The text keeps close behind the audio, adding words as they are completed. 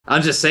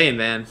I'm just saying,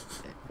 man.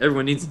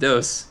 Everyone needs a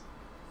dose.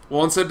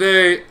 Once a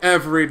day,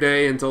 every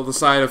day, until the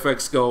side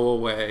effects go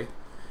away.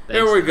 Thanks,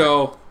 Here we man.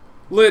 go.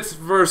 Lit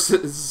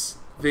versus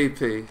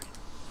VP.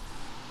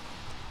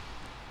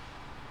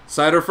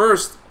 Cider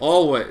first,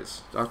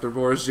 always. Dr.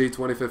 Boris G,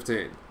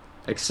 2015.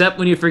 Except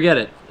when you forget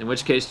it, in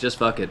which case, just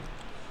fuck it.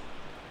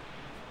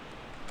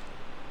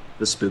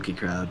 The spooky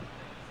crowd.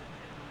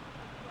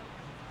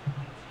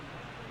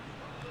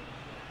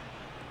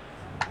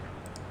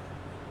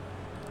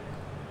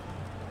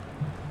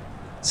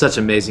 Such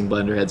amazing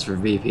blender heads for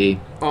VP.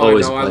 Oh,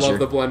 Always I know. a I pleasure. love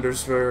the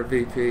blenders for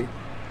VP.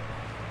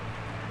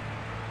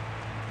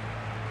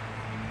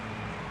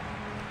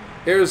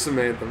 Here's some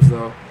anthems,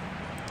 though.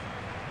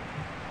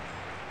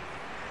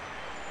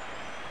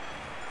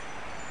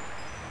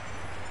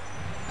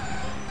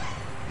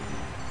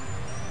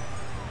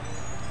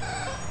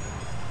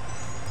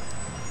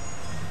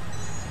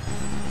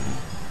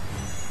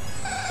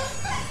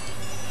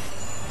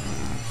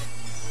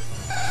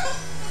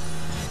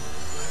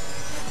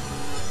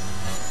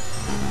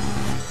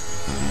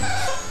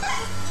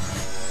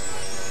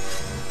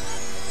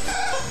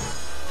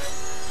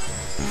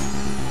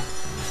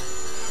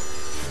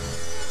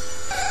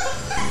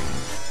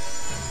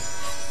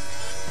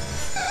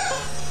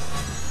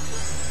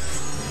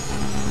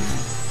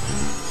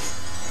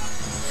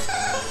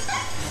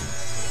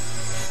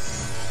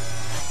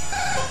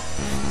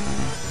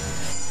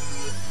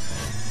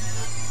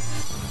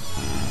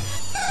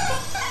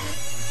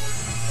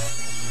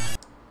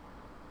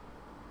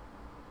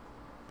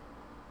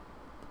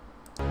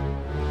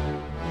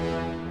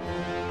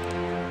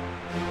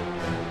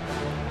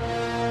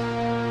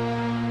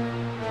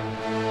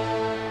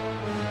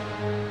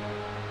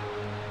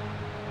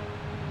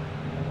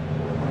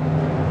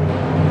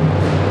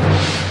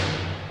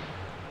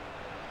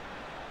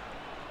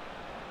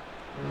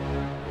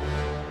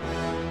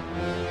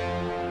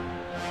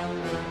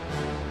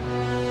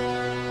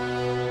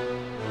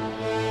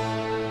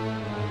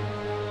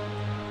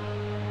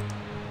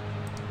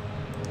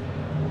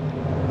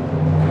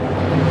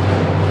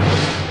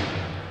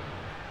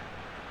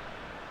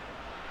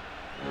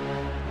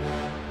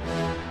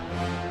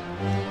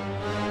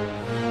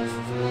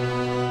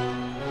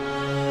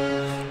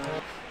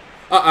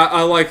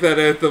 I like that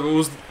anthem. It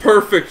was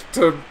perfect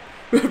to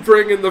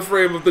bring in the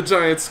frame of the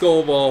giant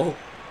skull ball.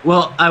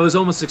 Well, I was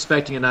almost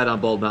expecting a Night on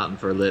Bald Mountain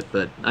for Lit,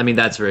 but, I mean,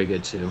 that's very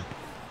good, too.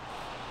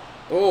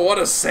 Oh, what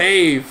a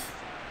save.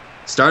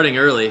 Starting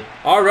early.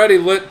 Already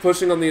Lit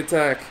pushing on the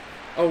attack.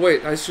 Oh,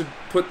 wait, I should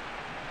put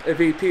a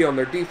VP on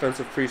their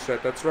defensive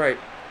preset. That's right.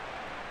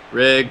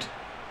 Rigged.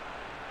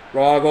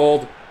 Raw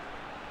gold.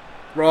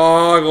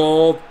 Raw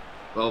gold.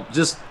 Well,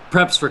 just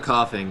preps for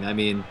coughing. I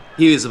mean,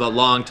 he was a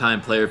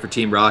long-time player for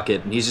Team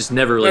Rocket, and he's just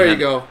never really There you had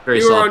go. very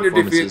You are solid on your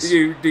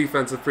performances.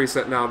 defensive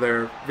preset now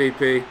there,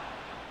 VP.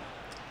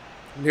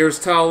 And here's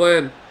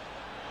Talon.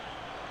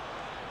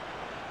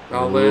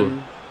 Talon.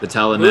 Ooh, the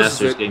Talon loses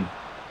Masters it. getting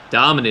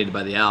dominated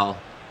by the Owl.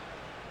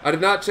 I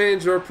did not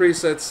change your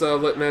presets,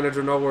 Lit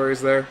Manager. No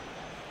worries there.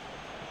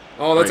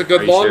 Oh, that's a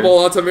good Are you long sure?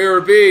 ball out to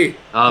Mirror B.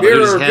 Oh, but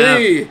who's Mirror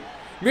B.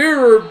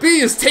 Mirror B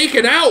is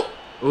taken out.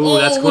 Ooh, Oh,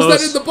 that's close.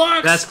 was that in the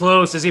box? That's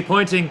close. Is he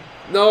pointing?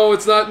 No,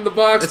 it's not in the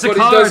box, It's a but he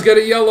does card. get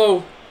a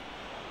yellow.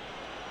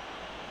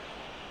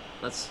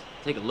 Let's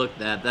take a look at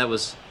that. That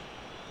was,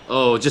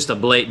 oh, just a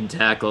blatant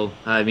tackle.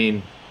 I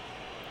mean,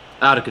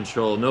 out of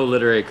control. No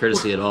literary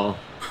courtesy at all.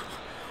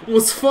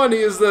 What's funny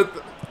is that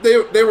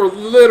they were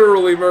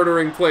literally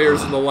murdering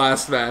players in the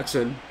last match,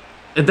 and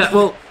And that,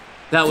 well,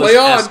 that was Play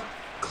on. as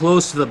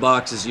close to the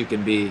box as you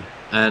can be.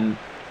 And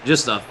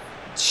just a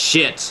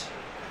shit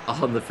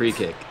on the free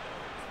kick.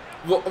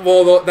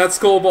 well, that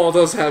skull ball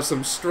does have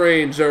some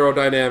strange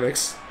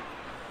aerodynamics.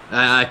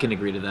 I can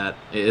agree to that.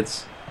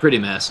 It's pretty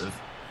massive.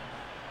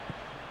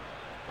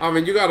 I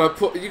mean, you gotta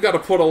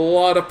put a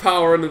lot of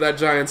power into that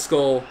giant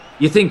skull.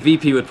 You think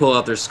VP would pull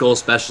out their skull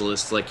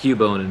specialists like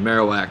Cubone and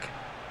Marowak.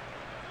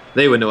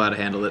 They would know how to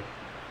handle it.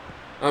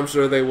 I'm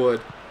sure they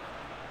would.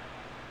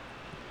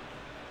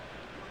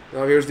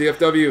 Now here's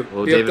DFW.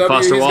 Oh, DFW, David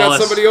Foster he's got Wallace.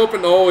 somebody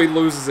open. Oh, he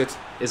loses it.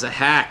 Is a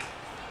hack.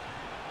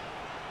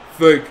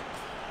 Fug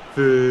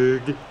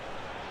Fug.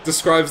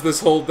 describes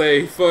this whole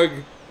day. Fug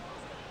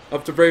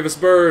up to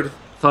Bravest Bird.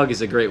 Fug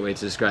is a great way to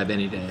describe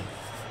any day.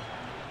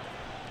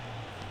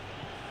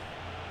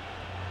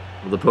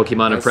 Well, the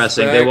Pokemon are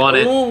pressing. They want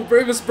it. Ooh,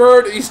 Bravest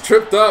Bird. He's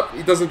tripped up.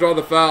 He doesn't draw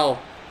the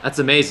foul. That's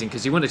amazing,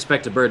 because you wouldn't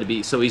expect a bird to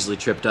be so easily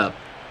tripped up.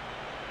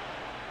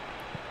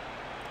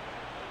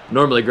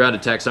 Normally, ground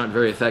attacks aren't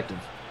very effective.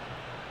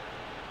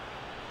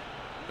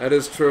 That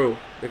is true.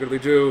 Niggardly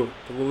Jew.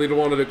 The Lolita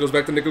wanted it. Goes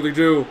back to Niggardly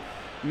Jew.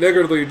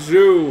 Niggardly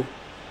Jew.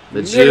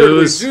 The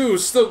Niggardly Jews. Jew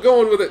still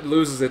going with it.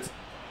 Loses it.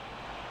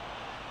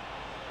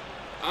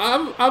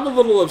 I'm a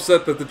little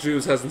upset that the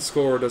Jews hasn't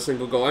scored a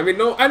single goal. I mean,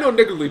 no, I know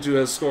Niggardly Jew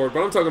has scored,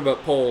 but I'm talking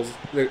about polls.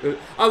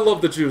 I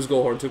love the Jews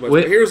goal horn too much.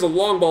 Wait. But here's a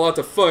long ball out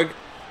to Fug.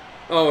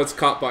 Oh, it's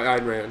caught by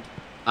Ayn Rand.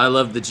 I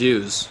love the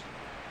Jews.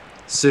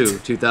 Sue,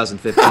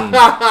 2015.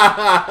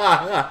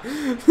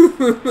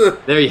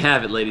 There you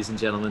have it, ladies and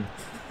gentlemen.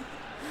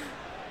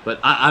 But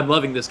I'm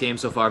loving this game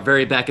so far.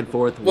 Very back and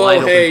forth, Well,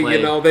 wide hey, open play.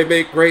 you know, they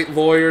make great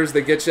lawyers.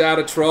 They get you out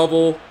of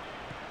trouble.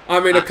 I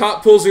mean, a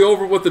cop pulls you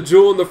over with a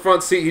jewel in the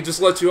front seat. He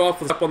just lets you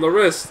off with a slap on the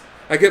wrist.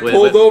 I get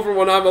pulled over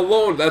when I'm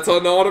alone. That's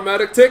an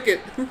automatic ticket.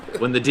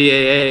 When the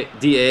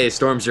DAA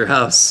storms your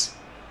house,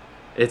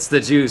 it's the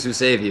Jews who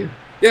save you.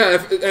 Yeah,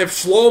 if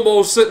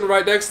Shlomo's sitting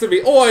right next to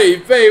me, oi,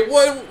 babe,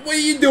 what are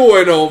you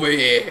doing over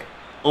here?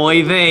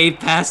 Oy vey,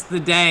 pass the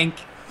dank.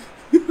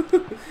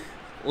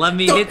 Let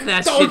me hit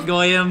that shit,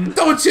 Goyim.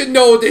 Don't you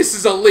know this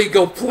is a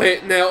legal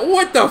plant now?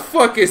 What the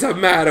fuck is the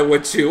matter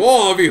with you,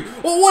 all of you?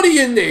 Well, what are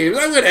your names?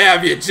 I'm gonna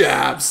have your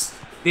jobs.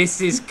 This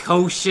is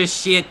kosher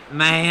shit,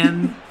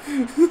 man.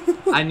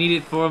 I need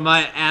it for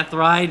my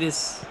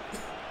arthritis.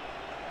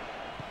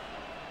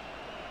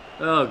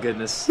 Oh,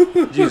 goodness.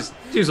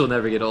 Jews will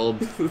never get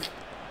old.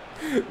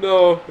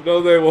 No,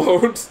 they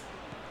won't.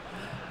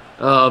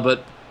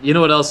 But you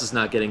know what else is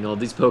not getting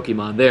old? These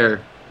Pokemon.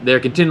 They're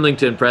continuing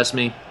to impress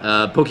me.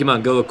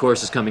 Pokemon Go, of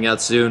course, is coming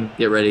out soon.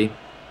 Get ready.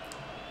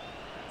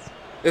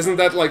 Isn't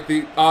that like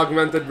the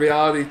augmented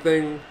reality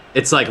thing?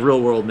 It's like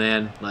real world,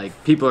 man.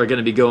 Like, people are going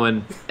to be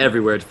going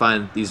everywhere to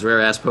find these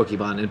rare-ass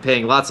Pokemon and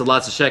paying lots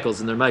of shekels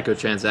in their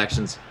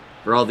microtransactions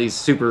for all these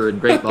super and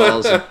great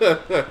balls.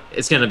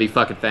 It's going to be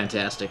fucking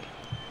fantastic.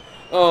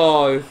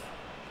 Oh,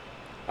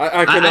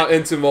 I cannot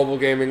into mobile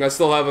gaming. I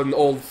still have an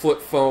old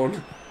flip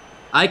phone.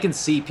 I can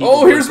see people...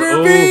 Oh, here's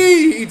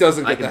Ruby! He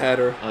doesn't get the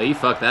header. Oh, you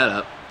fucked that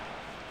up.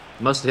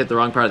 Must have hit the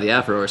wrong part of the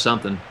afro or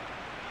something.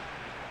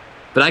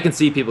 But I can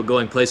see people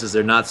going places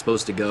they're not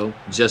supposed to go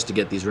just to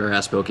get these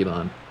rare-ass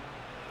Pokemon.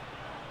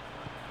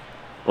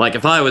 Like,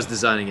 if I was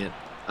designing it,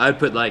 I'd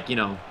put, like, you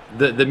know,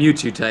 the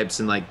Mewtwo types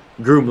in, like,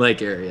 Groom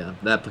Lake area.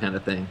 That kind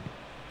of thing.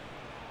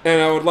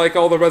 And I would like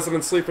all the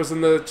resident sleepers in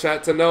the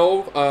chat to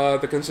know,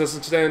 the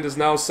concession stand is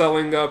now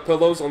selling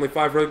pillows, only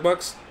 5 rig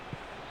bucks.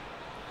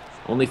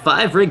 Only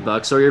 5 rig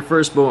bucks or your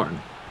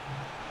firstborn.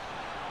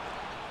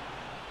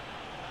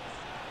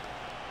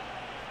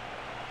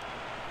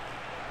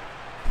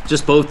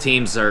 Just both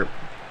teams they're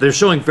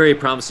showing very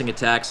promising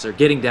attacks. They're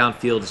getting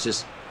downfield. It's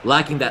just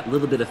lacking that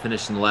little bit of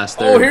finish in the last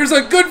third. Oh, here's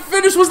a good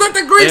finish. Was that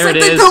the Greeks? There I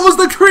think that was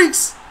the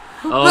Greeks.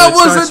 Oh, that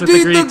was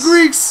indeed the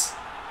Greeks.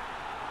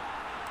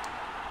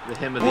 The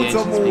hymn of the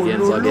ancients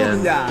begins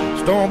again.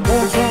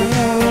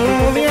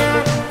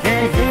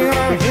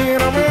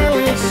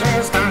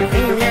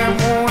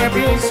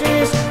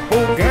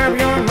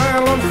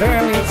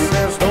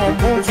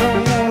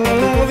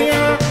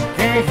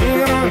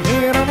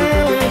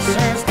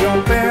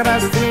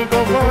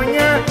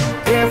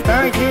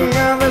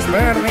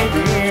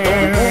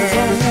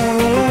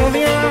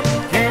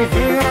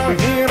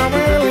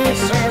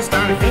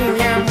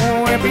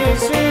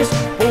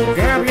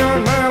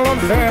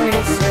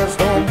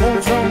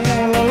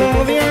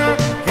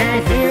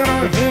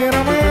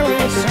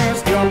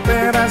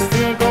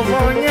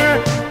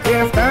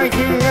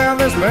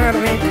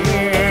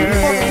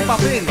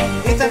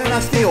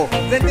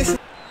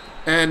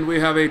 And we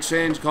have a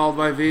change called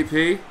by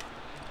VP.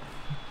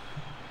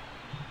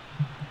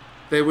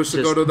 They wish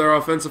to go to their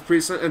offensive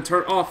preset and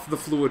turn off the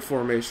fluid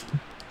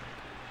formation.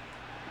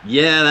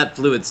 Yeah, that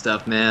fluid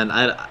stuff, man.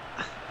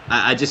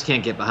 I just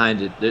can't get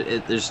behind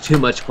it. There's too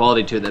much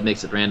quality to it that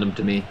makes it random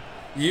to me.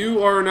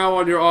 You are now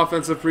on your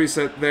offensive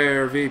preset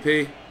there,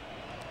 VP.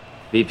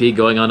 VP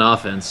going on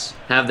offense.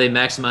 Have they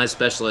maximized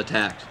special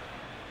attack?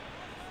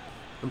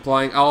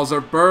 Implying owls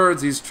are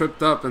birds. He's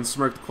tripped up and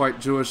smirked quite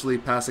Jewishly,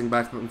 passing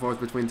back and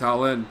forth between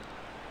Talon.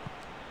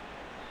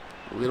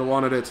 Lolita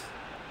wanted it.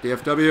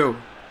 DFW.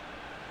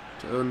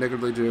 To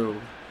Niggardly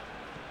Jew.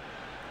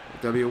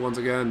 W once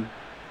again.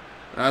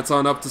 That's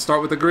on up to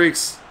start with the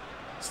Greeks.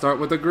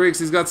 Start with the Greeks.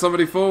 He's got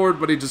somebody forward,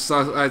 but he just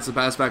decides to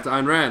pass back to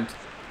Ayn Rand.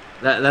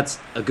 That's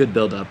a good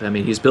build-up. I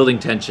mean, he's building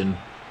tension.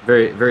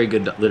 Very, very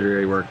good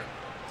literary work.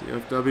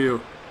 DFW.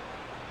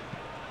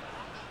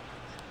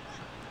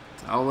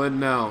 Talon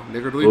now.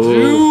 Niggardly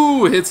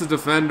Jew hits a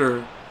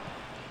defender.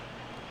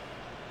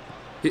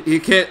 He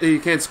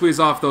can't squeeze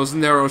off those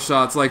narrow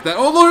shots like that.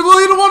 Oh, Lord,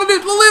 Lolita wanted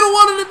it! Lolita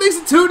wanted it! Makes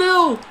it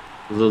 2-0!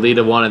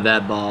 Lolita wanted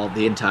that ball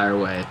the entire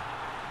way.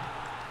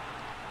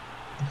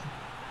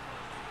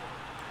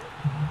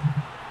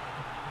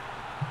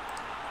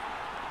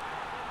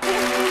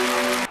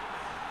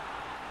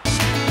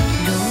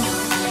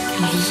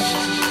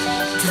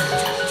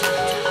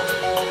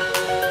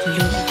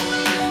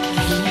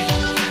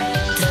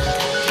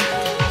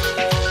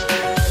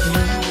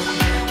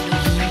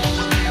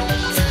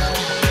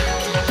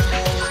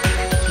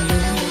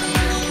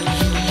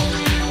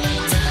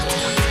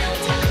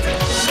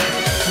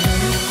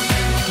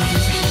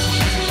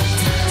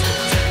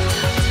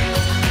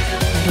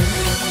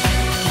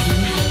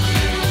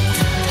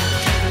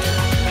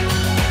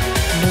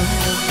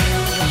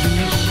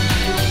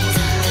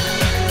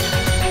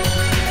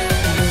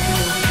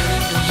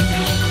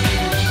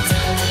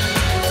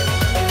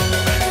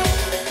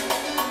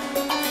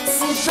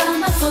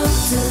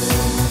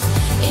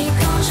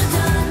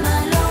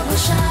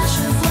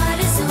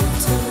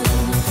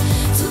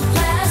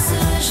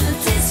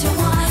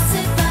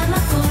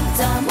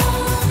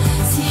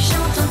 Si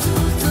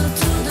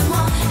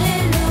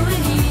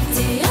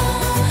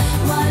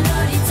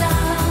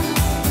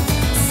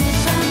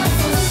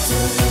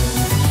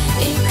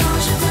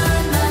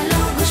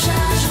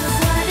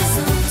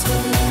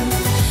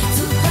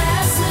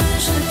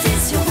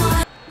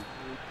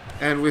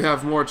And we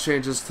have more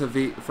changes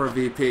to for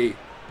VP.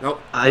 Nope.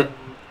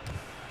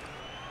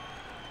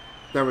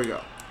 There we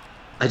go.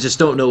 I just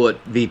don't know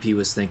what VP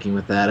was thinking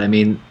with that. I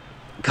mean,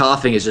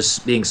 coughing is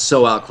just being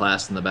so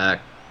outclassed in the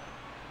back.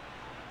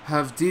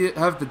 Have the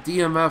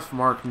DMF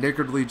mark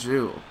niggardly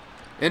Jew.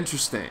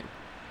 Interesting.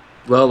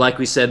 Well, like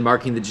we said,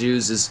 marking the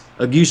Jews is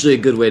usually a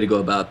good way to go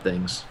about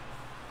things.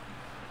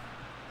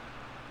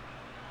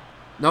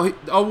 No,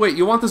 oh wait,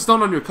 you want this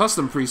done on your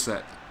custom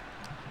preset.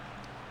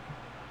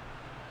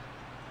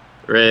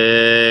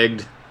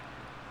 Rigged.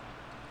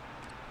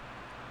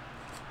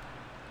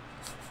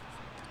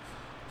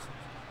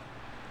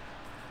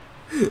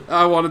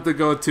 I wanted to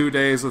go 2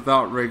 days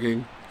without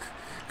rigging.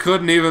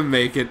 Couldn't even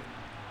make it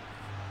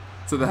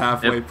to the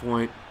halfway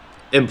point.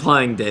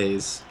 Implying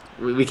days.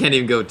 We can't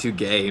even go 2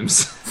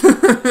 games.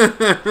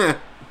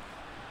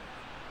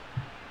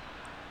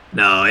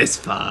 No, it's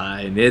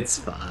fine. It's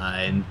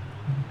fine.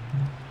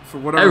 For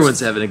whatever.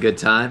 Everyone's having a good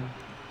time.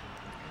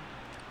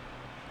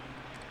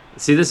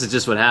 See, this is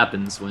just what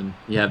happens when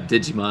you have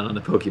Digimon on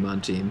the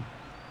Pokemon team.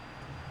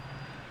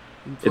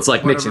 It's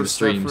like mixing the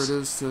streams. It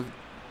is to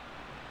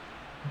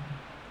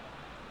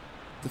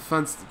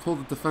pull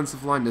the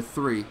defensive line to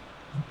 3.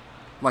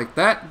 Like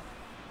that?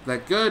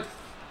 That good?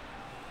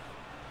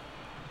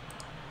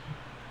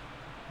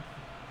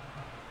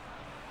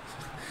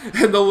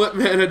 And the Lit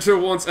manager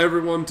wants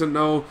everyone to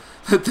know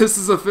that this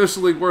is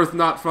officially worth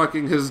not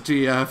fucking his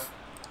GF.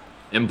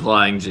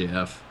 Implying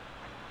GF.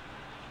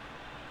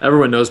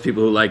 Everyone knows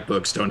people who like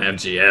books don't have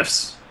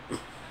GFs.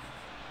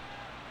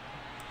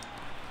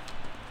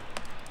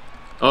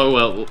 Oh,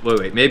 well,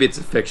 wait. Maybe it's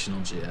a fictional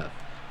GF.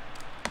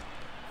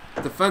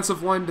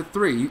 Defensive line to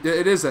 3.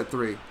 It is at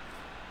 3.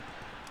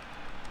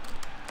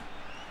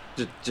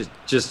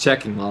 Just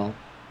checking, Lol.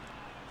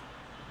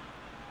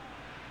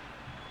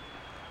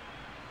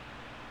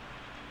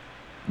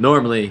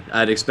 Normally,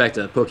 I'd expect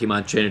a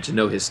Pokemon trainer to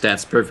know his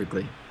stats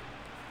perfectly.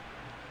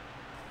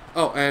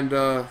 Oh,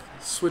 and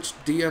switch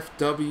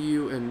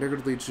DFW and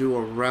Niggardly Jew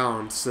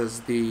around,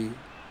 says the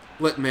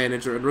Lit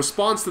manager, in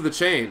response to the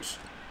change.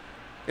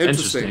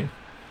 Interesting.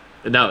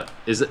 Now,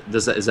 is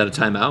that a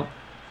timeout?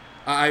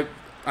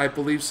 I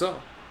believe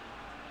so.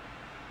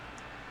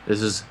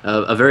 This is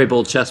a very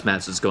bold chess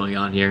match that's going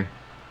on here.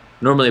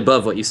 Normally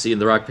above what you see in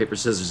the rock, paper,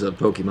 scissors of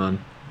Pokemon.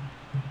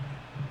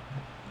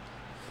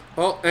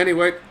 Well,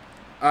 anyway,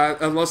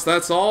 unless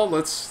that's all,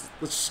 let's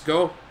just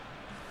go.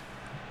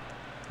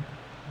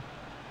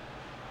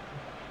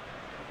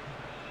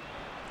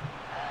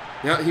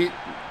 Yeah,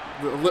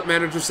 the Lit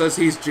manager says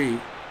he's G.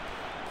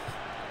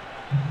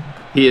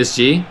 He is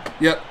G?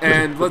 Yep,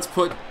 and let's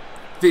put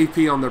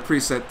VP on their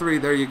preset 3.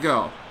 There you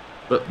go.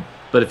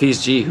 But if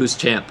he's G, who's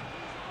Champ?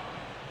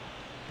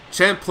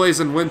 Champ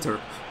plays in winter.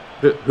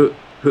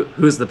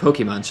 Who's the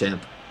Pokemon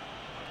Champ?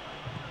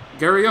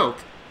 Gary Oak.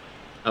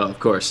 Oh,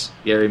 of course,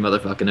 Gary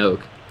motherfucking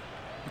Oak.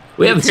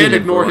 We haven't seen him.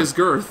 Can't ignore his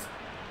girth.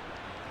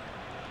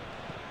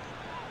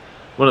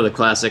 One of the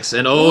classics.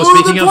 And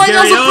speaking of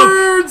Gary Oak,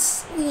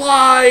 birds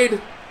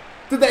wide.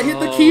 Did that hit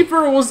the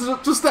keeper, or was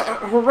it just that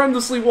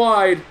horrendously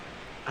wide?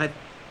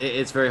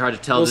 It's very hard to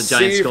tell. The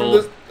giant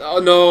skull. Oh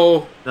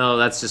no! No,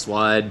 that's just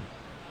wide.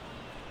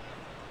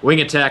 Wing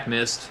attack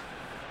missed.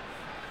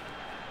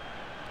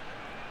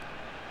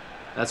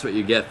 That's what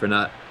you get for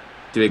not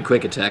doing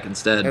quick attack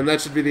instead. And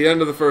that should be the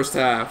end of the first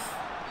half.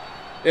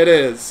 It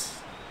is.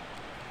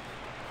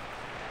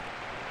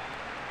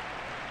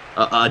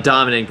 A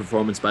dominating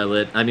performance by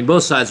Lit. I mean,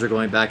 both sides were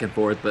going back and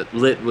forth, but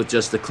Lit with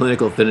just the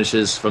clinical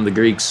finishes from the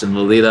Greeks and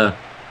Lolita.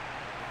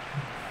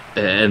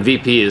 And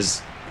VP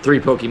is 3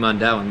 Pokemon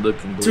down,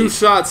 looking bleak. 2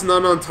 shots,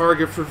 none on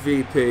target for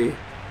VP.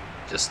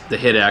 Just the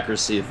hit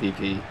accuracy of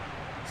VP.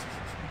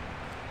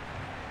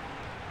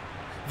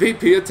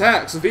 VP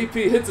attacks.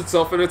 VP hits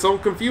itself in its own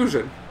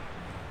confusion.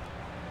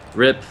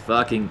 Rip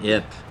fucking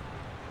ip.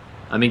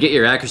 I mean, get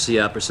your accuracy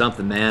up or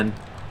something, man.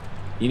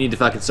 You need to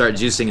fucking start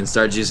juicing and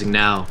start juicing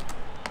now.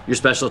 Your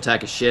special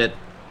attack is shit.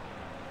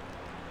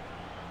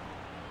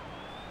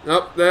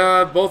 Nope,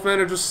 both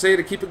managers say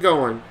to keep it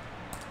going.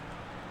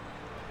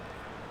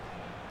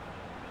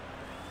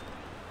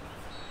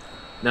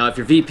 Now, if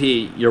you're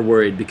VP, you're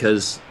worried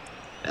because,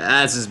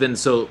 as has been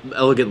so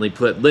elegantly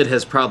put, Lit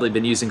has probably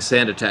been using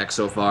Sand Attack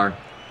so far.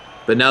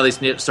 But now they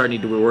start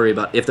needing to worry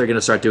about if they're going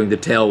to start doing the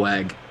tail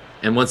wag.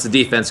 And once the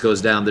defense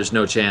goes down, there's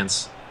no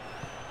chance.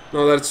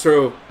 No, that's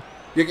true.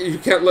 You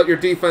can't let your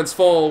defense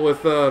fall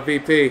with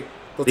VP.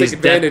 They'll take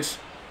advantage.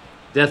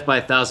 Death by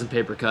 1,000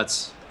 paper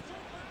cuts.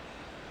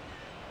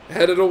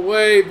 Headed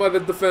away by the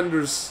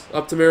defenders.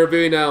 Up to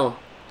Marabui now.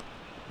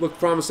 Look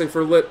promising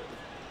for Lit.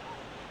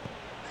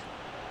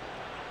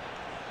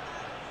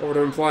 Over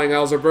to him flying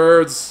owls or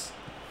birds.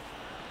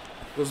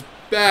 Goes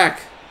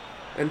back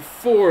and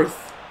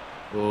forth.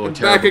 Oh, and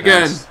back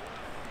again. Pass.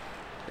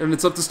 And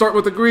it's up to start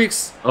with the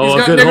Greeks. Oh,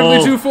 he's got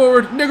Niggardly Jew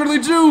forward. Niggardly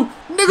Jew.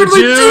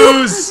 Niggardly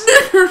Jew.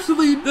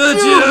 Niggardly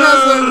Jew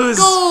has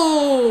a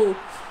goal.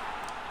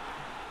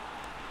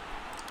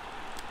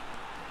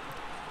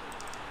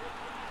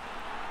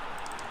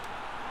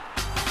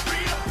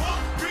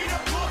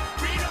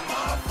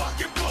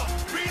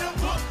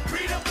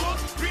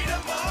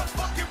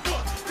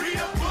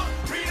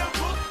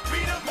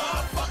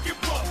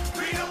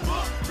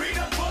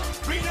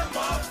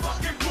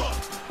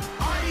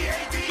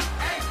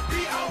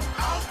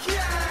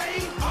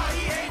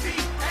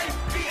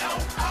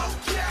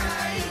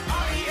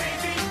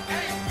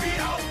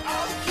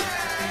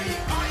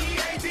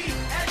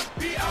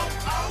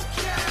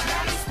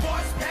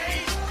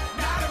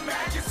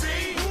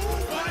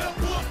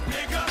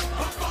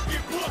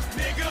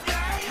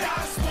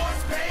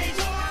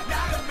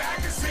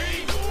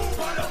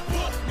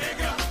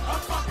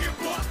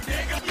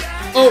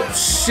 Oh,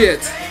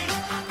 shit.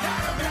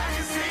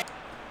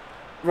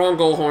 Wrong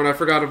goal horn. I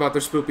forgot about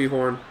their spoopy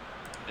horn.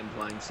 I'm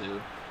flying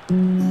Sue.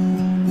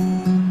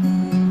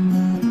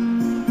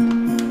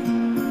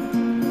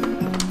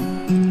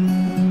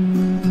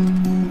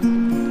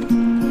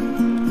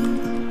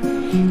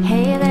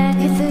 Hey there,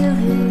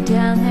 Cthulhu,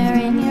 down there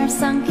in your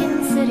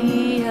sunken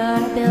city. You're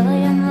a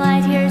billion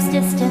light years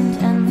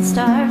distant, and the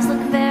stars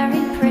look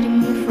very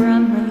pretty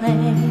from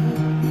relay.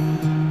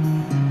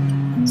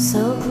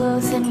 So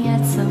close and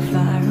yet so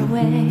far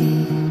away.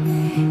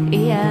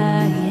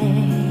 Yeah,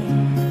 yeah.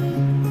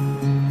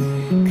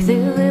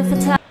 Cthulhu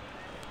for time.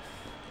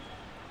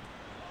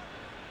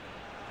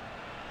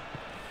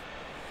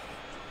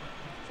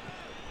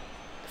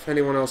 If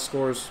anyone else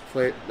scores,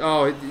 play.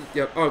 Oh,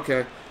 yep.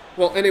 Okay.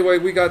 Well, anyway,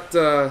 we got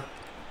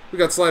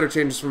slider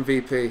changes from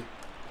VP.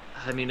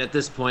 I mean, at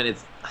this point,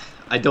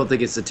 I don't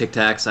think it's the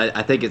tic-tacs.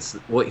 I think it's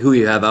who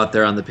you have out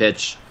there on the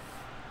pitch.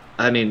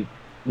 I mean,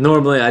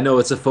 normally I know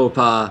it's a faux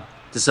pas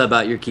to sub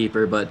out your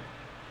keeper, but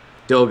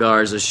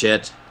Dogar's a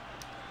shit.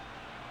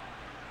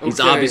 He's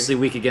obviously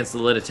weak against the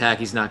lit attack.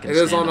 He's not going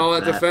to stand up. It is on all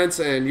that defense,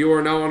 and you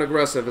are now on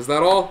aggressive. Is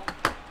that all?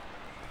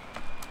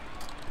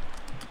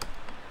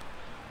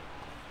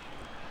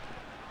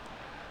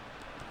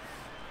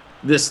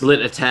 This lit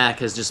attack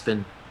has just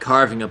been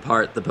carving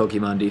apart the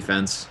Pokemon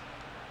defense.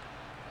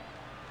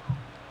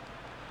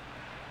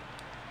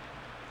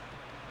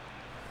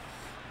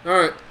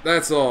 Alright,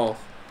 that's all.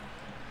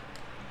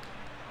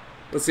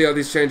 Let's see how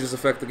these changes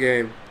affect the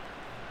game.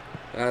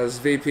 As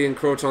VP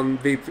encroach on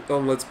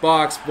Lit's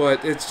box,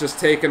 but it's just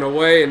taken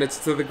away, and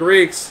it's to the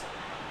Greeks.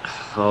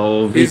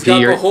 Oh, VP, he's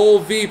got the whole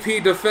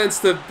VP defense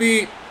to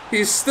beat.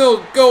 He's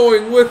still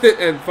going with it,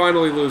 and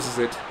finally loses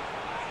it.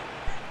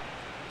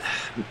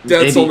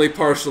 Debt's only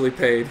partially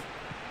paid.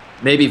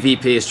 Maybe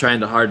VP is trying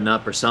to harden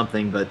up or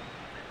something, but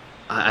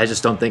I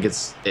just don't think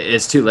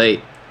it's too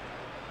late.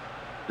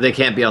 They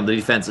can't be on the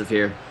defensive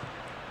here.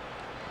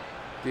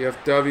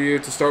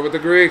 DFW to start with the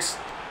Greeks.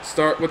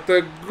 Start with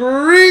the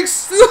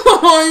Greeks.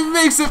 Oh, he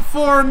makes it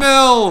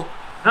 4-0.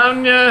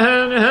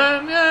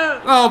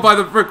 Oh, by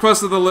the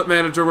request of the lit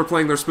manager, we're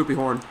playing their spoopy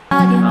horn.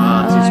 Or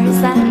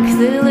is that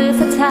Cthulhu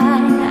for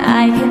time?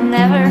 I can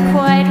never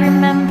quite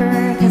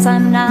remember, 'cause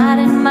I'm not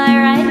in my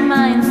right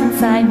mind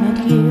since I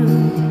met you.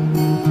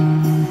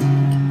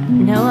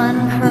 No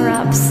one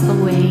corrupts the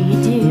way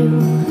you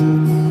do.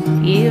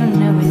 You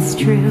know it's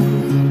true.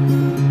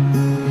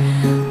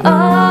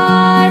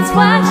 Oh, it's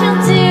what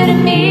you'll do to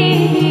me.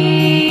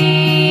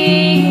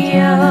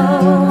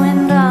 Oh,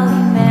 and all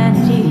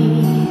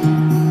humanity.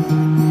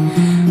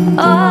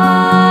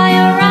 Oh,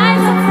 you'll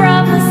rise up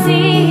from the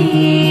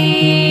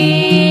sea.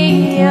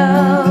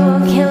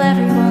 Oh, kill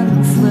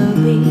everyone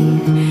slowly,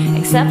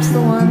 except the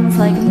ones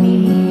like me.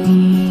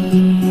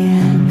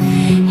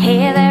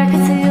 Hey there,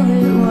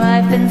 Cthulhu,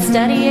 I've been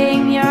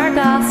studying your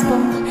gospel,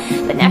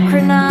 but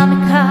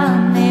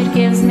Necronomicon, it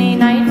gives me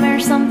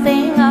nightmares,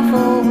 something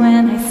awful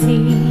when I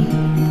see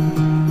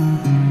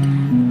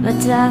the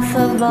death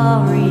of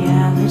all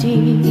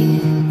reality.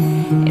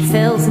 It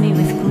fills me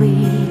with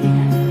glee.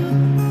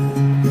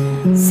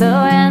 So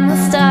when the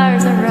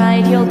stars are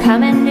right, you'll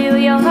come and do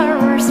your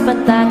worst,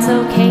 but that's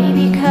okay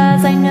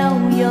because I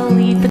know you'll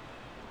lead the...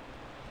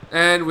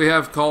 And we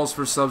have calls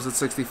for subs at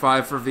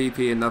 65 for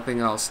VP and nothing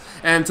else.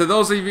 And to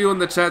those of you in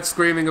the chat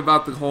screaming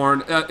about the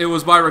horn, it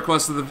was by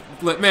request of the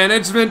lit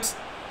management.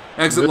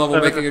 Exit level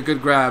making a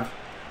good grab.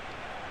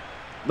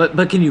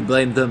 But can you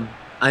blame them?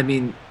 I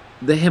mean,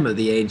 the Hymn of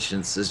the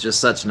Ancients is just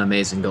such an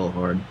amazing goal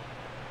horn.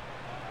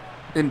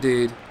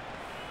 Indeed.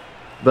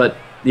 But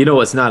you know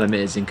what's not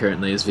amazing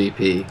currently is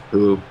VP,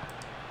 who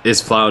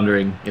is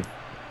floundering.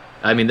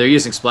 I mean, they're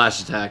using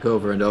splash attack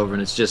over and over,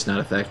 and it's just not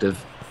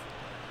effective.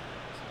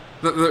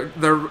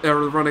 They're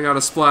running out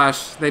of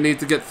splash. They need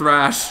to get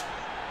thrash.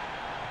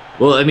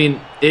 Well, I mean,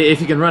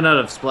 if you can run out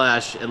of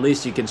splash, at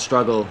least you can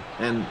struggle.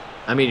 And,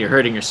 I mean, you're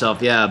hurting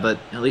yourself, yeah, but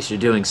at least you're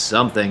doing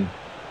something.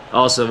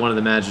 Also, one of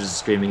the managers is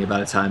screaming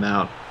about a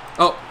timeout.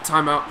 Oh,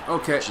 timeout.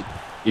 Okay.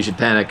 You should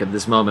panic at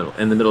this moment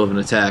in the middle of an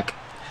attack.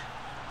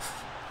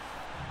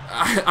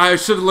 I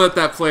should have let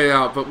that play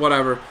out, but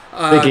whatever.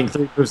 Thinking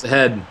 3 moves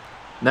ahead.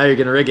 Now you're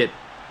going to rig it.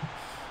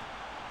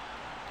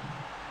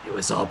 It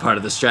was all part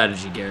of the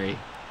strategy, Gary.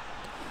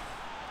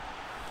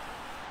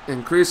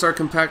 Increase our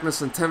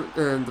compactness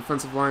and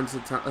defensive lines.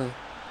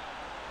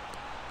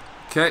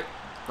 Okay.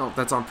 Oh,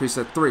 that's on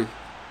preset 3.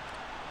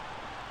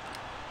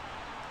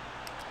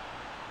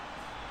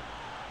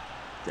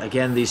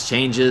 Again, these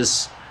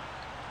changes,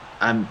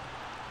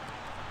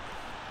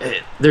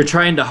 they're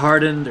trying to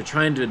harden, they're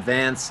trying to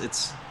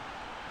advance.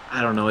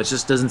 I don't know, it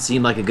just doesn't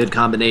seem like a good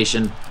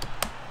combination.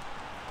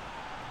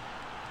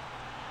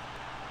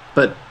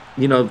 But,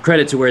 you know,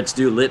 credit to where it's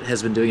due, Lit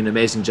has been doing an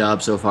amazing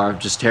job so far of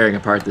just tearing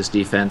apart this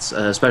defense,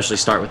 especially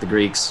start with the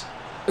Greeks.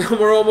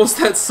 We're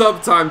almost at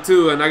sub time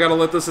too, and I gotta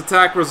let this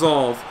attack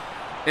resolve.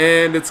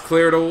 And it's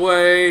cleared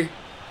away.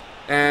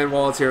 And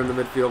while it's here in the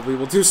midfield, we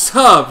will do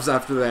subs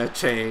after that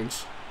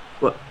change.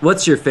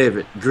 What's your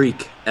favorite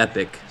Greek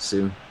epic,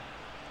 Sue?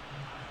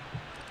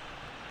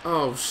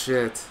 Oh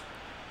shit.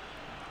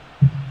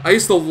 I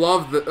used to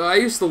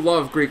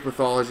love Greek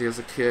mythology as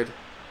a kid.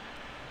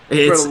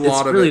 It's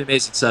lot of really it. an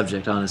amazing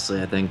subject,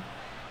 honestly, I think.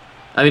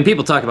 I mean,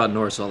 people talk about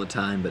Norse all the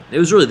time, but it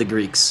was really the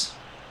Greeks.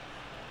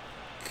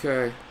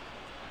 Okay.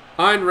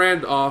 Ayn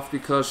Rand off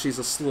because she's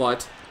a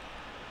slut.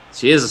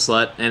 She is a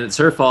slut, and it's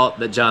her fault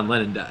that John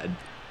Lennon died.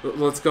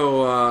 Let's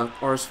go,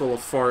 arse full of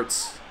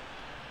farts.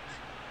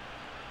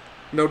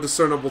 No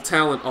discernible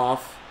talent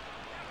off.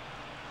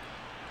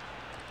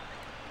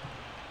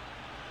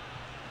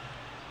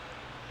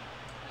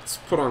 Let's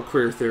put on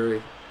queer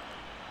theory.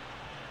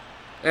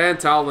 And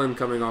Talon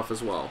coming off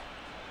as well.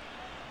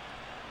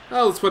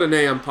 Oh, let's put an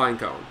AM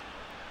pinecone.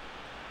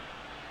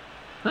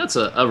 That's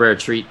a rare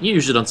treat. You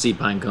usually don't see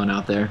pinecone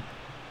out there.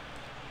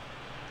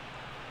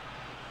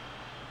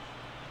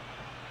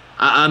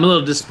 I'm a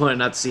little disappointed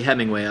not to see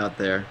Hemingway out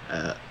there,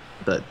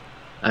 but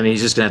I mean,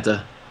 he's just going to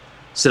have to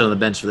sit on the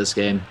bench for this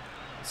game.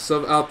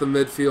 Sub out the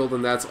midfield,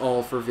 and that's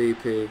all for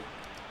VP.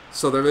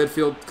 So their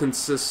midfield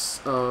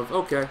consists of...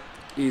 Okay,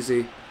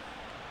 easy.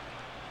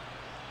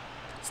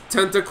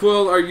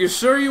 Tentaquill, are you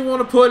sure you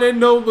want to put in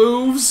no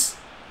moves?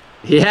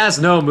 He has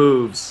no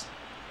moves.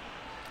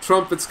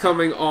 Trumpet's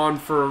coming on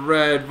for a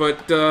red,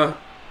 but,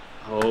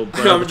 Oh,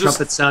 but the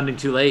trumpet's sounding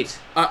too late.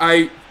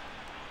 I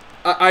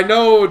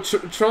know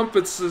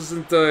Trumpets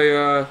isn't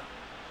a,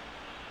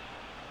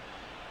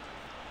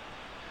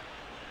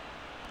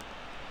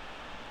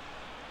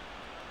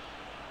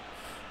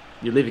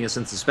 You're leaving us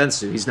in suspense,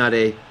 Sue. He's not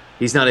a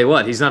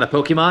what? He's not a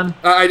Pokemon?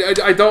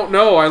 I don't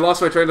know. I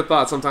lost my train of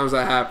thought. Sometimes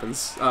that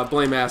happens.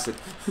 Blame acid.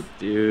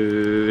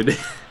 Dude.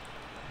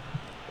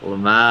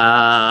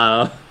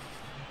 Lamau.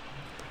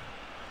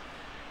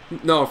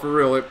 No, for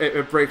real.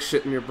 It breaks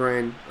shit in your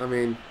brain. I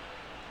mean...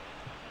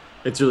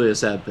 It's really a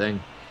sad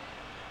thing.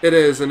 It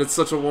is, and it's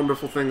such a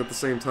wonderful thing at the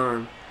same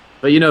time.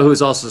 But you know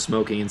who's also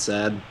smoking and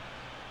sad?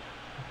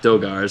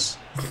 Dogars.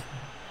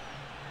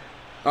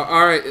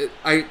 Alright,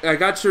 I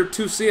got your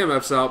 2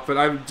 CMFs out, but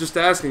I'm just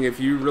asking if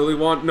you really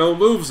want no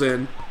moves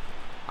in.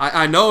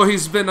 I know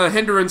he's been a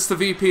hindrance to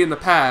VP in the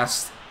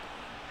past.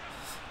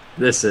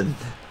 Listen.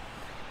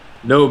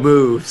 No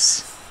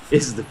moves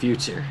is the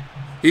future.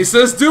 He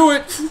says do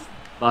it!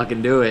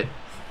 Fucking do it.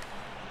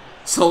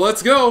 So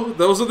let's go.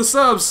 Those are the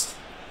subs.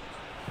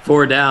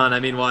 4 down, I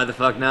mean, why the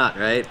fuck not,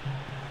 right?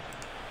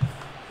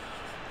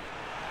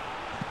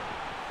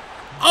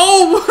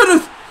 Oh,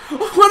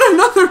 what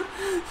another...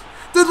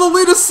 Did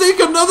Lolita sink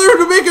another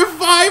to make it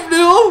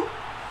 5-0?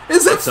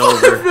 Is it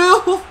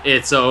 5-0?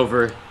 It's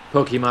over.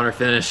 Pokemon are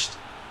finished.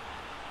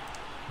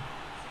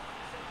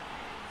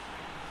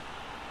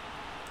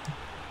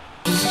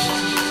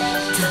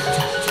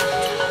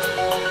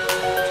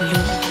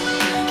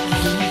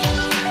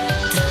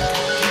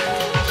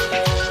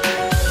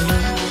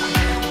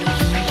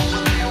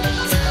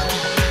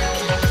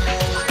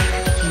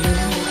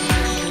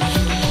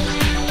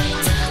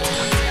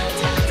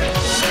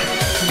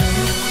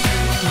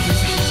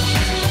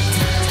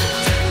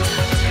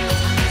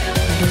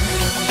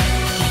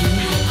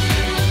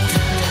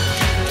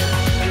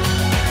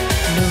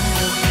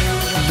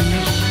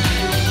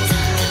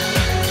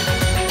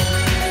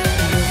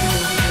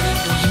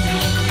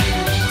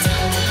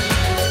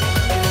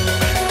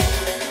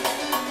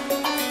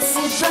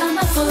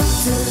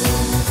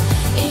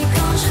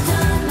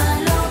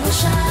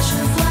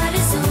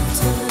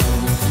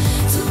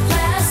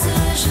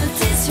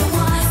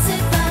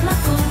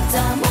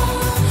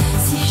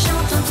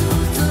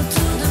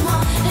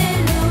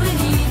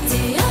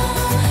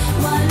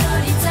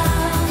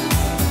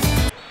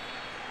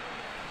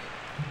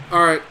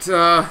 Alright,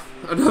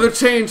 another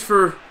change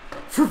for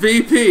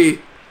VP.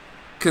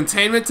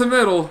 Containment to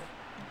middle.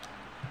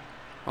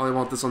 Only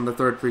want this on the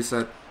 3rd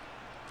preset.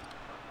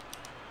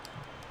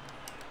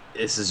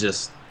 This is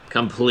just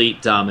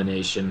complete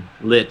domination.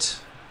 Lit.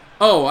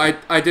 Oh, I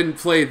didn't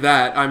play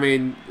that. I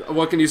mean,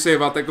 what can you say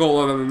about that goal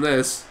other than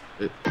this?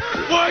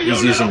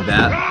 He's using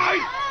that.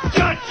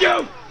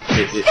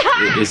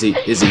 Is he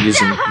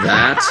using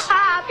that?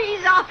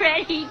 He's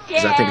already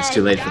dead. 'Cause I think it's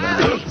too late for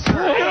that.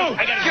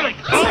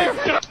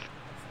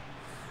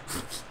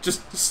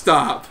 Just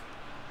stop.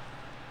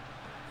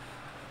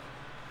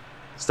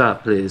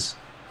 Stop, please.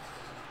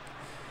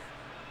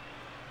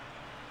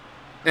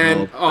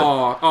 And turn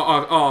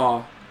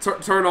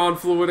on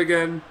fluid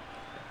again.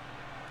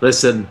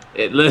 Listen,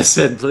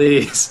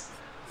 please.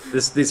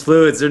 These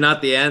fluids are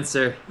not the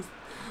answer.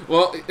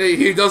 Well,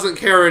 he doesn't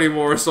care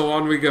anymore, so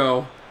on we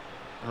go.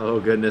 Oh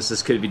goodness,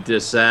 this could be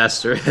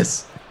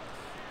disastrous.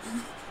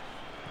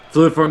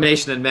 Fluid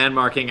formation and man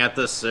marking at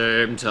the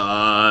same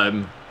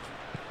time.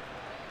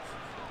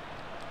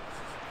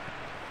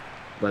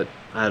 But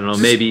I don't know,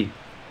 maybe.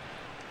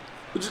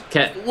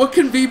 What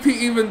can VP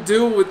even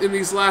do in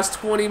these last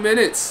 20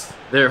 minutes?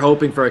 They're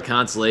hoping for a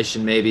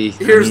consolation, maybe.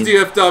 Here's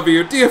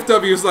DFW.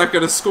 DFW's not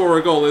going to score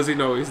a goal, is he?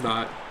 No, he's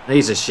not.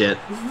 He's a shit.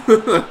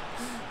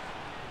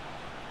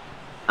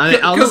 I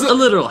mean, a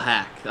literal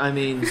hack. I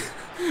mean...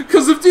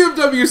 Because if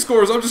DFW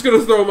scores, I'm just going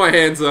to throw my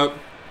hands up.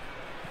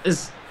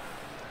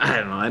 I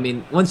don't know. I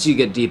mean, once you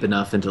get deep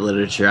enough into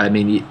literature, I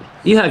mean,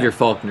 you have your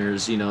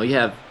Faulkners, you know, you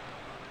have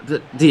the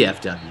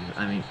DFW.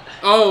 I mean,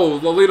 oh,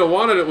 Lolita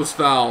wanted it, was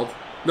fouled.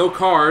 No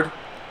card.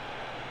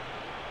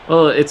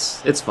 well,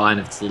 it's fine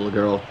if it's a little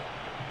girl.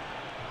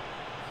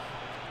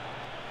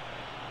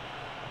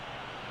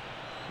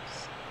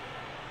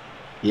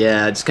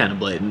 Yeah, it's kind of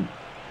blatant.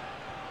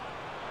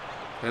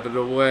 Headed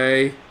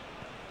away.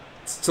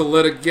 It's to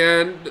Lit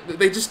again.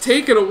 They just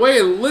take it away,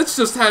 and Litz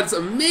just had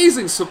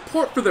amazing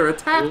support for their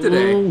attack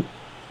today. Ooh.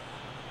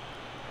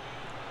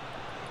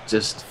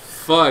 Just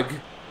Fug.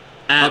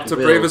 at Up to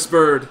will. Bravest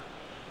Bird.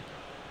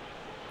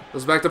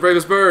 Goes back to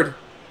Bravest Bird.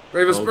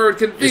 Bravest Oh, Bird,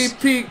 can it's-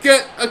 VP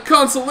get a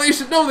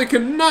consolation? No, they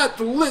cannot.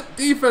 The Lit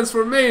defense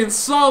remains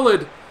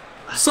solid.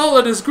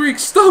 Solid as Greek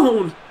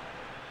stone.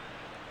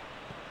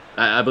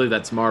 I believe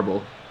that's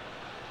marble.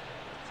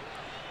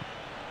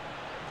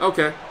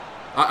 Okay.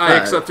 I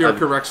accept your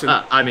correction.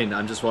 I mean,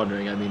 I'm just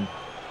wondering. I mean,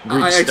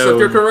 I accept Stone,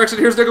 your correction.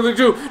 Here's Niggardly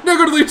Jew.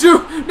 Niggardly Jew.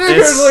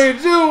 Niggardly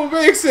Jew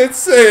makes it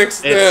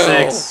 6 It's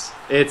now. 6.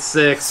 It's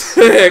 6.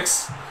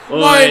 6 Oy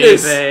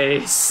minus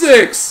vey.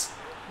 6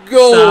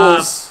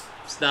 goals.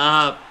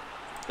 Stop.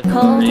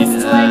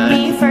 Coldest like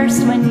me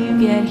first when you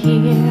get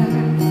here.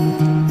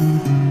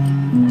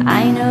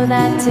 I know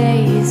that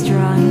day is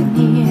drawing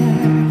near.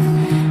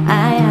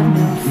 I have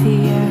no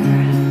fear.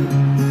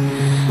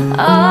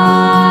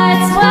 Oh,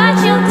 it's what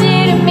you'll do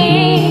to me.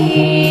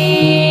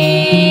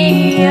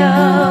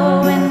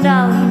 Oh, and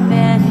all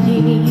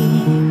humanity.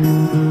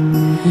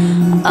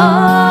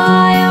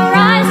 Oh, you'll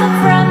rise up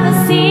from the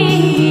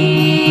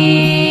sea.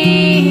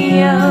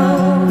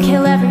 Oh,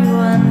 kill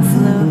everyone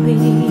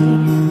slowly.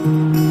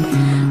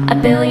 A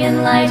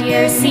billion light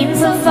years seem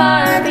so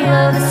far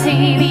below the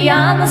sea.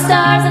 Beyond the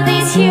stars of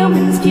these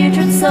humans,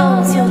 putrid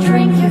souls, you'll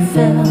drink your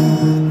fill.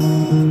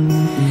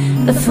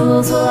 The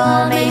fools will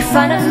all make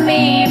fun of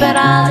me, but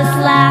I'll just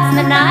laugh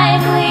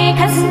maniacally,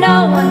 'cause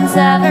no one's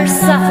ever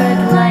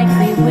suffered like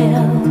they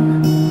will.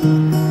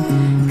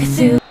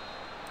 Cthulhu.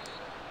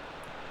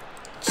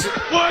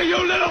 Why, you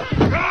little...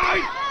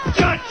 I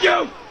got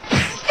you!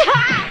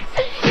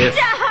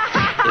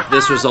 If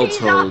this result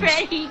holds,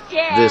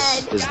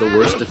 this is the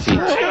worst defeat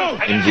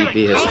in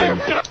VP history.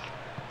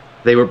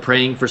 They were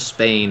praying for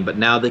Spain, but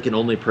now they can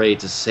only pray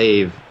to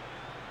save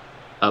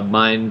a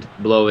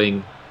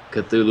mind-blowing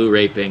Cthulhu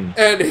raping.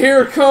 And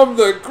here come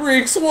the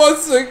Greeks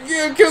once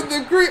again. Can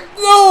the Greek?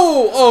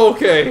 No. Oh,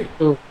 okay.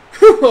 Oh.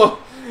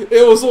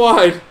 It was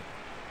wide.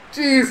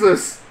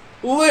 Jesus.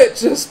 Lit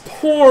just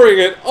pouring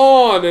it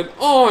on and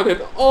on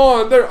and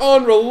on. They're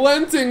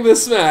unrelenting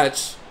this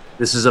match.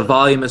 This is a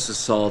voluminous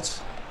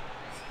assault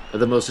of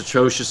the most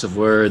atrocious of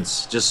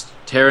words, just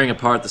tearing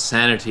apart the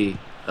sanity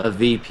of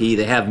VP.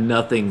 They have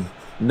nothing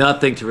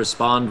to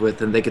respond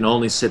with, and they can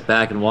only sit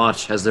back and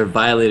watch as they're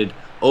violated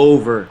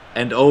over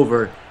and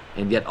over,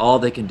 and yet all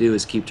they can do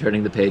is keep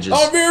turning the pages.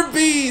 Amir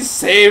B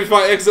saved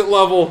by exit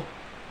level.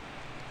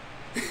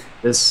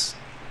 This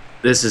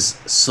is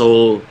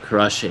soul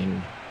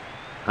crushing.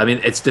 I mean,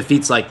 it's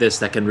defeats like this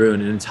that can ruin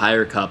an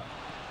entire cup.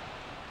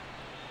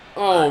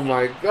 Oh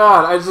my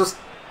God! I just.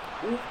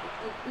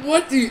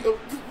 What do you?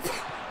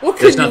 What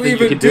There's can you nothing you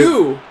even can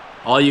do.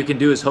 All you can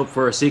do is hope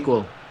for a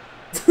sequel.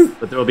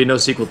 But there will be no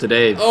sequel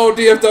today. Oh,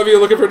 DFW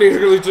looking for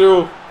Niggardly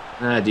Jew.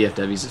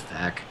 DFW's a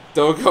fact.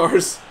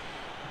 Dogars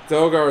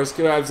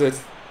grabs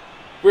it.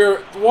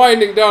 We're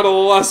winding down to the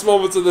last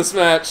moments of this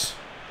match.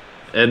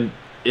 And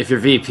if you're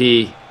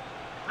VP,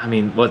 I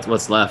mean,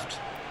 what's left?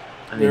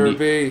 I mean, Mirror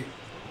B.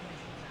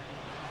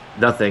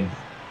 nothing.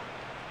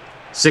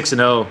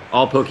 6-0.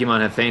 All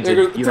Pokemon have fainted.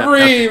 You have 3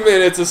 nothing.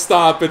 minutes of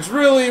stoppage.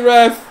 Really,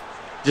 ref?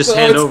 Just So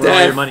hand it's over all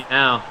death. your money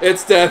now.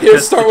 It's death. Here,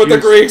 That's start the with the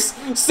juice.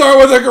 Greeks. Start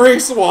with the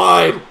Greeks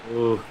wide.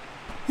 Ooh.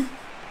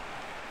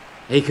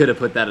 He could have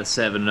put that at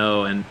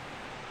 7-0, and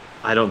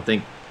I don't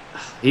think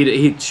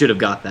he should have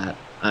got that.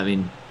 I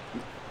mean,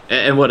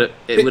 and what it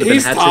would have been.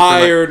 He's a hat trick for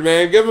tired,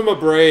 man. Give him a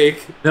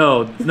break.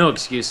 no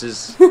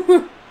excuses.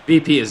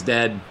 VP is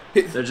dead.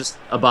 They're just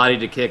a body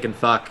to kick and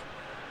fuck.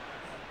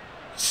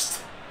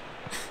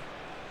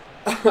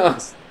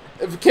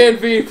 Can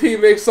VP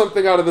make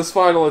something out of this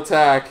final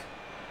attack?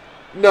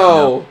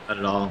 No. Not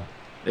at all.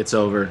 It's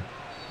over.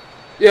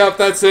 Yep,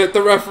 that's it.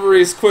 The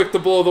referee's quick to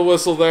blow the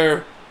whistle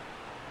there.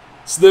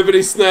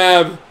 Snippety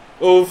snab.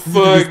 Oh,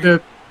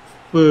 fuck.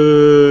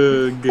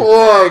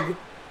 Ugh.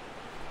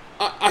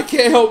 I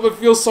can't help but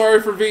feel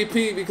sorry for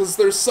VP because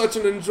they're such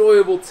an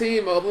enjoyable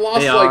team. A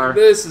loss They like are.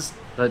 this is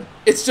But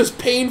it's just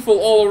painful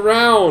all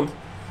around.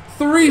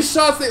 3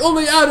 shots. They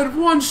only added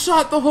 1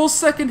 shot the whole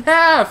second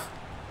half.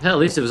 hell, at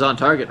least it was on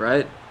target,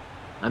 right?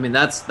 I mean,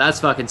 that's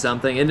fucking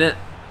something, isn't it?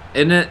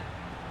 Isn't it?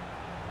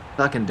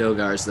 Fucking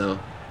Dogars though.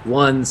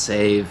 1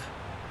 save.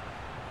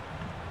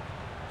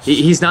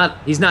 He's not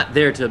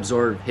there to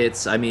absorb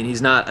hits. I mean,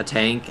 he's not a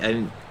tank. I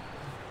mean,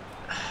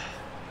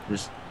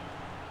 there's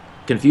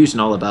confusion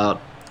all about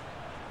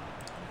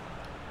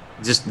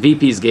just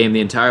VP's game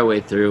the entire way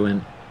through.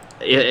 And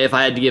if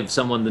I had to give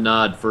someone the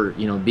nod for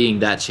being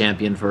that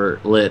champion for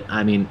Lit,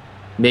 I mean,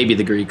 maybe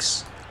the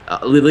Greeks.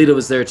 Lolita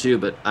was there too,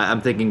 but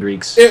I'm thinking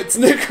Greeks. It's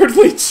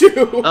niggardly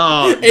Jew.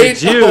 Oh, the 8-0.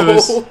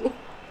 Jews!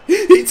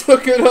 He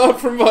took it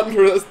up from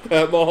under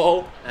them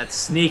all. That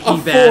sneaky A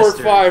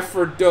bastard. 4-5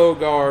 for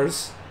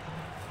Dogars.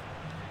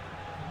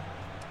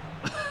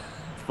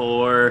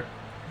 4-5.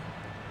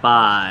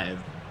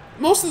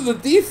 Most of the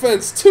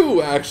defense,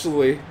 too,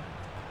 actually.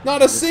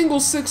 Not a single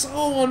 6-0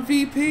 on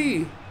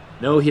VP.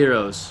 No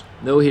heroes.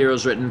 No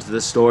heroes written into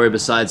the story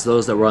besides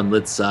those that were on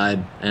Litz's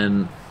side.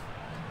 And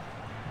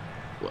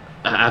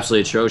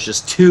absolutely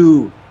atrocious.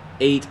 2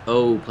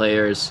 8-0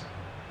 players.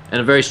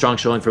 And a very strong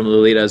showing from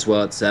Lolita as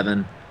well at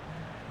 7.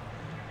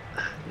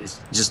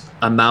 It's just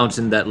a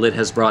mountain that Lit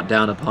has brought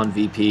down upon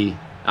VP.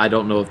 I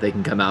don't know if they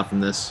can come out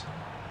from this.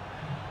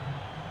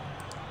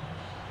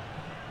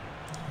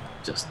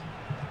 Just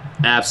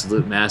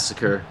absolute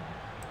massacre.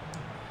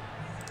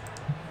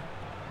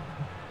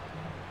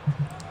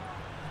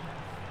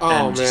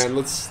 Oh And man,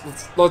 let's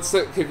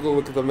take a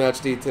look at the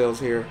match details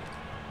here.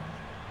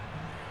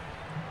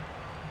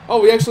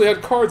 Oh, we actually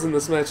had cards in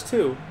this match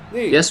too.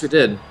 Neat. Yes, we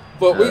did.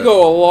 But we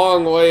go a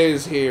long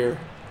ways here.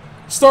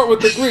 Start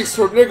with the Greeks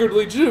from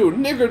Niggardly Jew.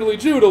 Niggardly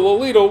Jew to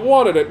Lolita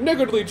wanted it.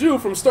 Niggardly Jew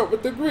from Start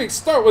with the Greeks.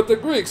 Start with the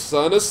Greeks.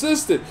 Son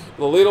assisted.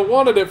 Lolita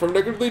wanted it from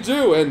Niggardly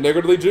Jew. And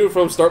Niggardly Jew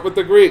from Start with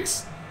the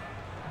Greeks.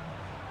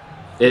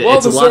 It's a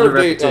lot of Well-deserved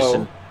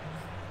repetition.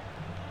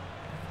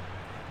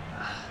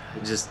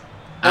 8-0. Just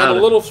And out a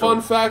of little control.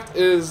 fun fact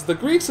is the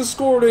Greeks have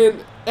scored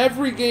in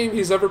every game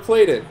he's ever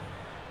played in.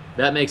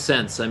 That makes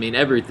sense. I mean,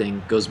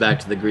 everything goes back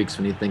to the Greeks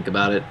when you think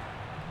about it.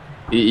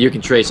 You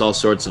can trace all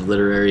sorts of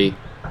literary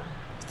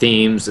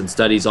themes and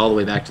studies all the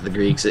way back to the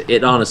Greeks.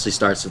 It honestly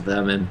starts with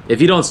them, and if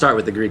you don't start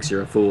with the Greeks,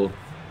 you're a fool.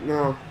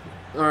 No.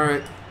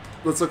 Alright.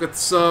 Let's look at the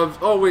subs.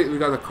 Oh, wait, we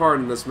got a card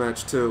in this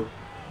match, too.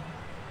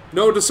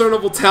 No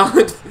discernible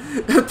talent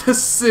at the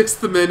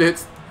 6th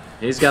minute.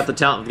 He's got the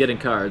talent of getting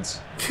cards.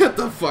 Get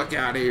the fuck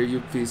out of here, you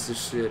piece of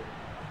shit.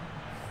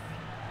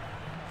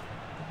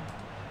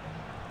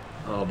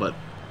 Oh, but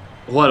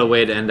what a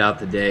way to end out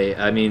the day.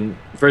 I mean,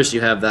 first you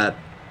have that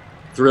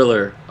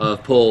thriller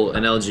of Pull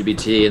and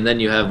LGBT, and then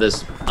you have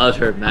this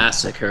utter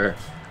massacre.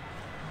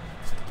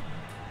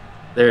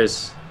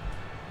 There's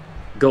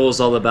goals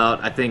all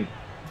about, I think,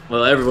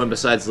 well, everyone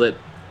besides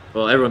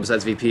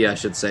VP, I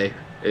should say,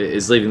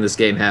 is leaving this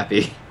game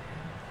happy.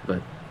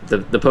 But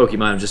the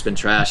Pokemon have just been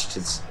trashed.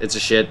 It's a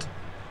shit.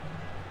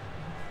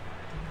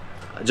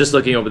 Just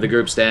looking over the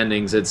group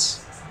standings,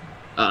 it's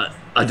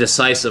a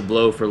decisive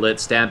blow for Lit,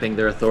 stamping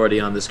their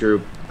authority on this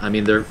group. I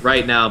mean, they're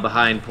right now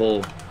behind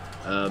Pull.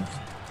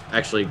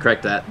 Actually,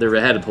 correct that. They're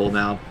ahead of Pull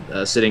now,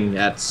 sitting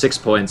at 6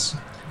 points.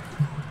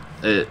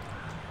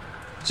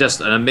 Just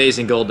an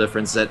amazing goal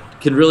difference that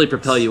can really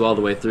propel you all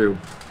the way through.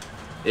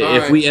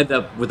 If we end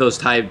up with those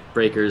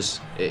tiebreakers,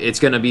 it's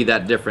going to be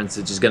that difference.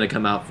 It's just going to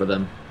come out for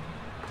them.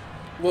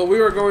 Well, we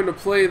were going to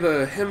play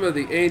the Hymn of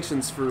the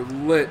Ancients for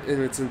Lit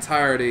in its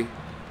entirety.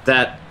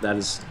 That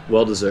is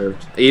well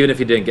deserved. Even if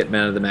he didn't get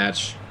man of the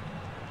match,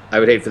 I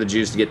would hate for the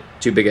Jews to get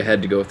too big a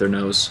head to go with their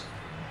nose.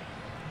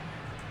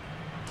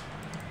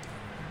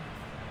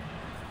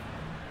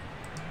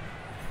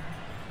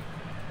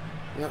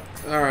 Yep,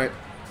 alright.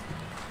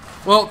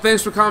 Well,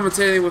 thanks for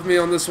commentating with me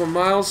on this one,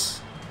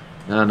 Miles.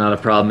 Not a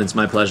problem. It's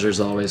my pleasure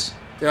as always.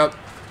 Yep.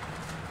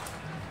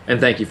 And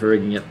thank you for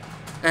rigging it.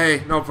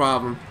 Hey, no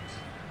problem.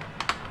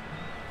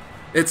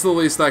 It's the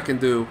least I can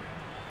do.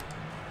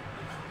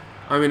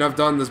 I mean, I've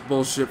done this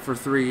bullshit for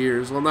 3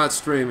 years. Well, not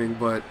streaming,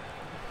 but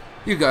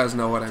you guys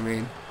know what I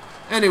mean.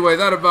 Anyway,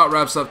 that about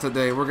wraps up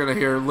today. We're going to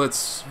hear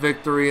Litz's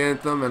victory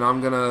anthem, and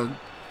I'm going to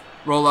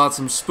roll out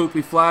some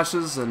spoopy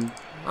flashes, and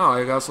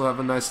I also have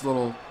a nice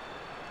little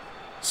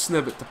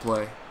snippet to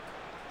play.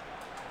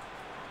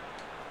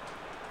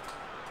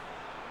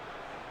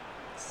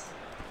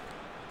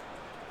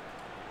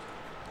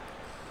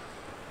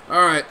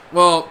 Alright,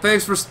 well,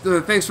 thanks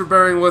for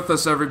bearing with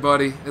us,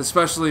 everybody,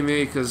 especially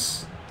me,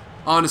 because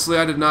honestly,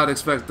 I did not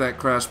expect that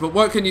crash. But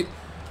what can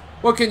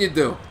you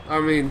do?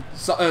 I mean,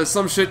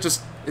 some shit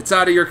just, it's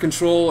out of your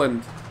control,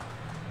 and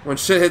when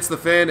shit hits the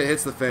fan, it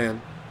hits the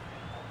fan.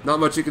 Not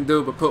much you can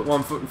do but put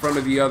one foot in front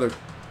of the other.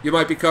 You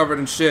might be covered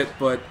in shit,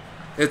 but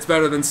it's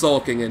better than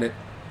sulking in it.